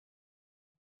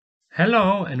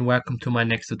Hello and welcome to my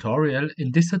next tutorial.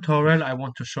 In this tutorial I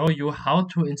want to show you how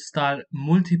to install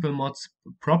multiple mods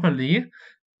properly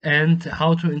and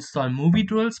how to install Movie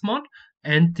Duels mod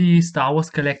and the Star Wars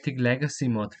Galactic Legacy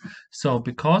mod. So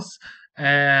because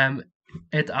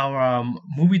at our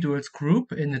Movie Duels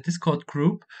group, in the Discord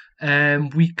group,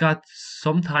 we got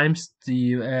sometimes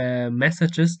the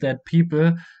messages that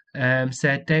people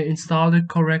said they installed it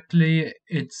correctly,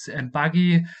 it's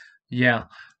buggy. Yeah,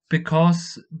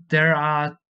 because there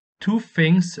are two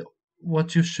things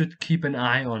what you should keep an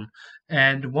eye on.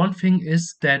 And one thing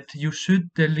is that you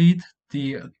should delete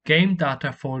the game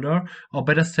data folder, or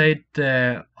better say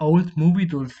the old movie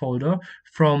tool folder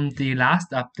from the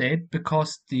last update,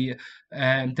 because there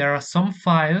are some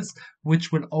files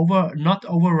which will not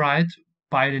override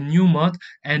by the new mod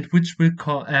and which will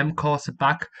cause a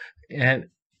bug uh,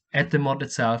 at the mod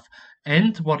itself.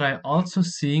 And what I also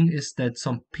seeing is that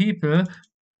some people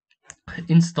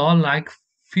install like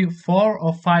 4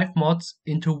 or 5 mods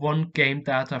into one game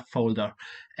data folder,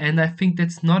 and I think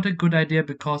that's not a good idea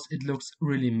because it looks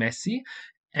really messy.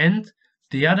 And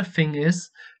the other thing is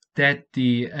that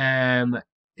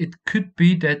it could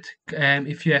be that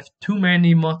if you have too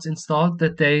many mods installed,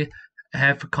 that they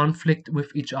have a conflict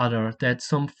with each other, that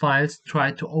some files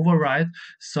try to override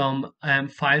some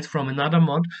files from another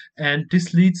mod, and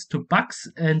this leads to bugs.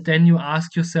 And then you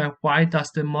ask yourself, why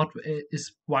is the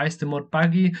mod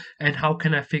buggy and how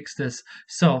can I fix this?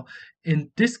 So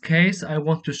in this case I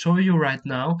want to show you right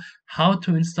now how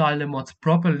to install the mods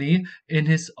properly in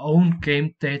his own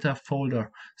game data folder.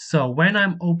 So when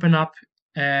I'm open up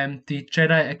the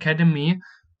Jedi Academy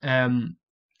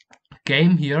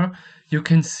game here, you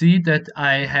can see that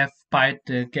I have bought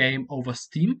the game over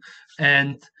Steam,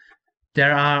 and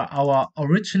there are our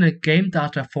original game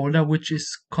data folder, which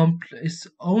is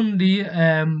only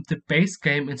the base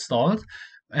game installed.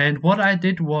 And what I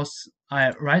did was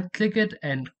I right click it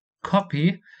and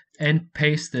copy and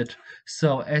paste it.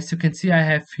 So as you can see, I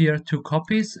have here 2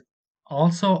 copies,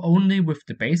 also only with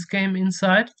the base game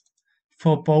inside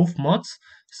for both mods.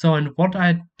 So, and what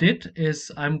I did is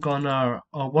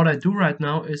what I do right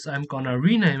now is I'm gonna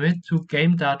rename it to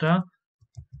game data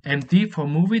MD for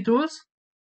Movie Duels,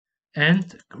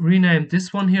 and rename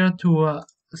this one here to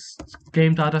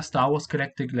game data Star Wars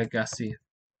Galactic Legacy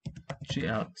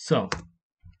GL.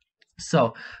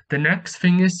 So the next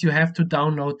thing is you have to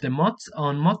download the mods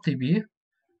on ModDB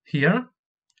here.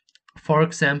 For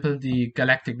example, the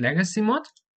Galactic Legacy mod,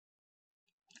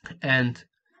 and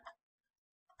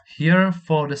here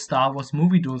for the Star Wars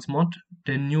Movie Duels mod,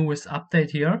 the newest update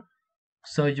here.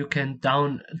 So you can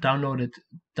download it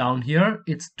down here.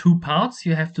 It's 2 parts.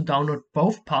 You have to download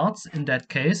both parts in that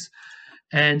case.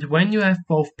 And when you have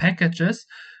both packages,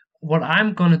 what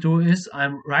I'm gonna do is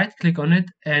I'm right click on it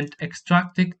and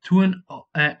extract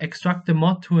the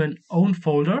mod to an own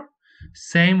folder.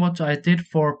 Same what I did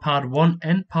for part 1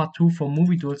 and part 2 for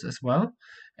Movie Duels as well.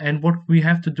 And what we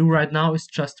have to do right now is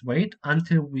just wait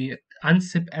until we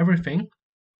unzip everything.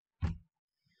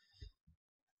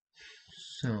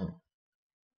 So,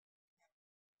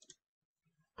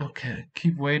 okay,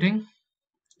 keep waiting.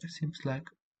 It seems like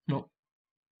no.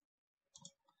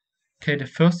 Okay, the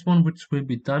first one which will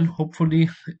be done hopefully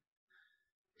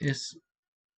is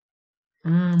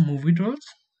Movie Duels.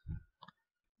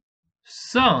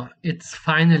 So it's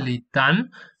finally done,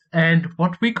 and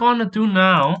what we're gonna do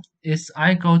now is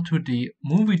I go to the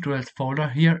Movie Duels folder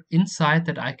here inside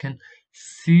that I can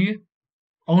see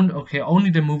only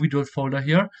the Movie Duels folder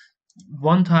here.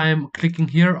 One time clicking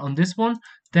here on this one,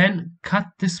 then cut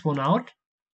this one out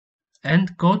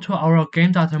and go to our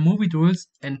game data Movie Duels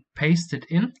and paste it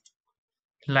in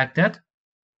like that.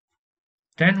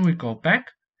 Then we go back,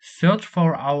 search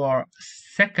for our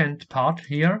second part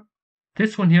here,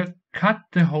 this one here, cut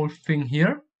the whole thing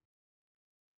here,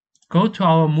 go to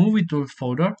our Movie Duels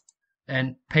folder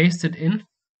and paste it in.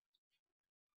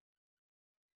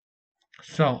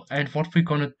 So, and what we're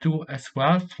gonna do as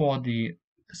well for the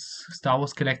Star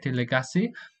Wars Galactic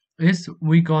Legacy is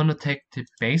we're gonna take the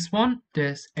base one,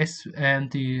 this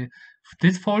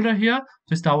folder here,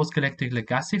 the Star Wars Galactic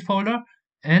Legacy folder,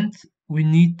 and we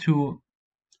need to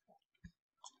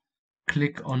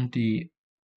click on the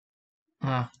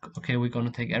okay, we're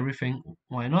gonna take everything,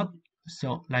 why not?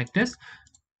 So like this,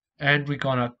 and we're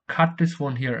gonna cut this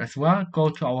one here as well, go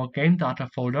to our game data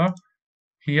folder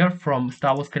here from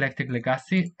Star Wars Galactic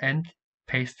Legacy and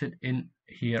paste it in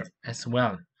here as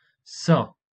well.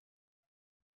 So,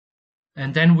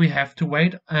 and then we have to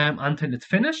wait until it's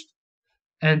finished,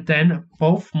 and then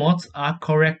both mods are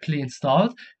correctly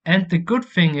installed. And the good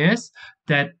thing is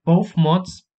that both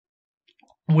mods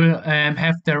will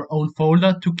have their own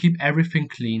folder to keep everything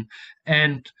clean.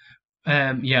 And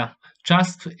yeah,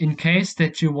 just in case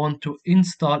that you want to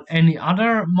install any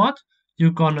other mod,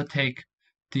 you're gonna take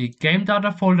the game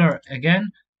data folder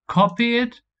again, copy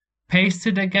it, paste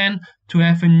it again to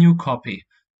have a new copy.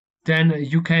 Then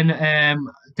you can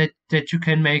that you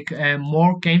can make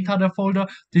more game data folder.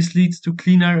 This leads to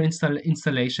cleaner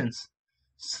installations.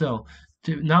 So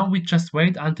now we just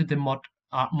wait until the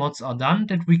mods are done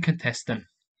that we can test them.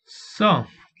 So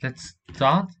let's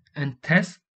start and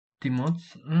test the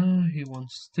mods. He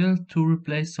wants still to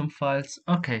replace some files.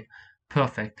 Okay,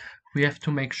 perfect. We have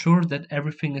to make sure that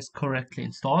everything is correctly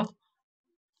installed.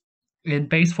 In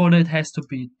base folder, it has to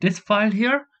be this file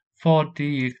here for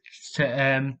the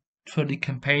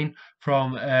campaign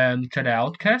from Jedi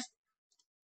Outcast.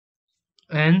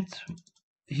 And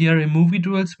here in Movie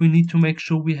Duels, we need to make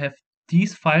sure we have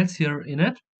these files here in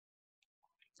it.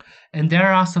 And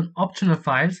there are some optional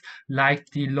files like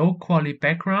the low quality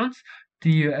backgrounds,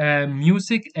 the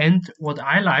music, and what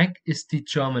I like is the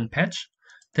German patch,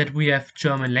 that we have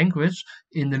German language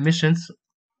in the missions.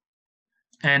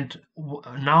 And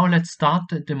now let's start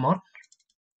the mod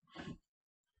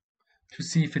to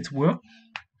see if it's worked.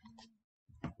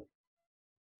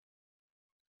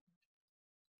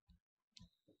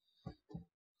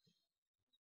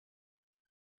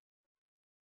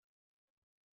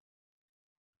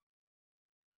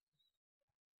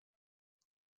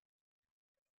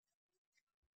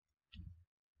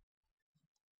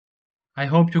 I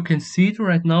hope you can see it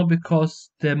right now because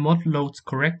the mod loads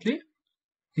correctly.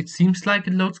 It seems like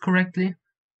it loads correctly.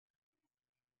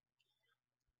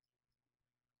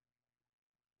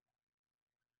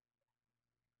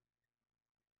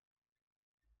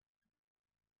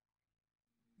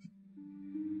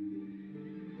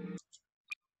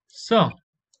 So,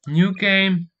 new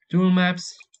game, dual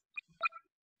maps.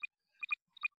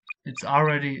 It's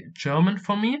already German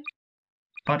for me,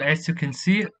 but as you can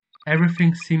see,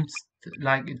 everything seems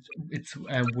like it's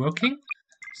working.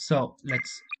 So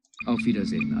let's Auf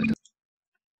Wiedersehen, Alter.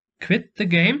 quit the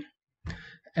game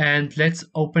and let's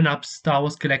open up Star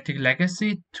Wars Galactic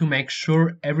Legacy to make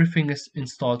sure everything is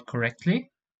installed correctly.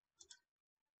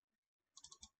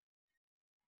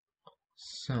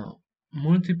 So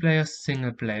multiplayer,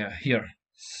 single player here.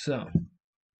 So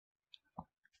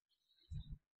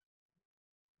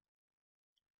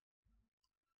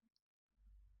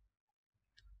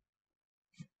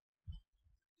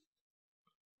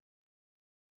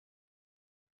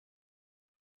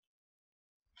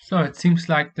it seems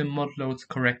like the mod loads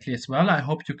correctly as well. I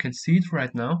hope you can see it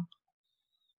right now.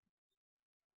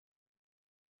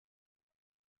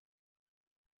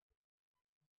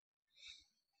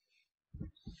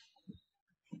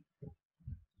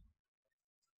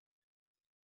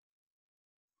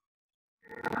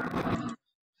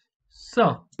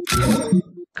 So,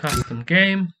 custom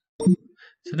game.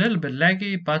 It's a little bit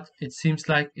laggy, but it seems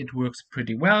like it works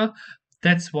pretty well.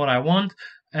 That's what I want.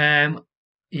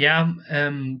 Yeah,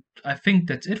 I think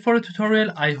that's it for the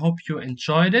tutorial. I hope you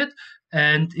enjoyed it.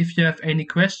 And if you have any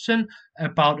question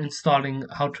about installing,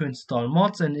 how to install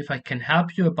mods, and if I can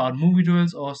help you about Movie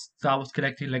Duels or Star Wars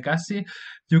Galactic Legacy,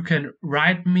 you can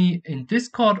write me in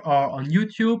Discord or on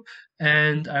YouTube.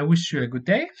 And I wish you a good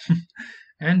day.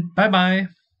 And bye bye.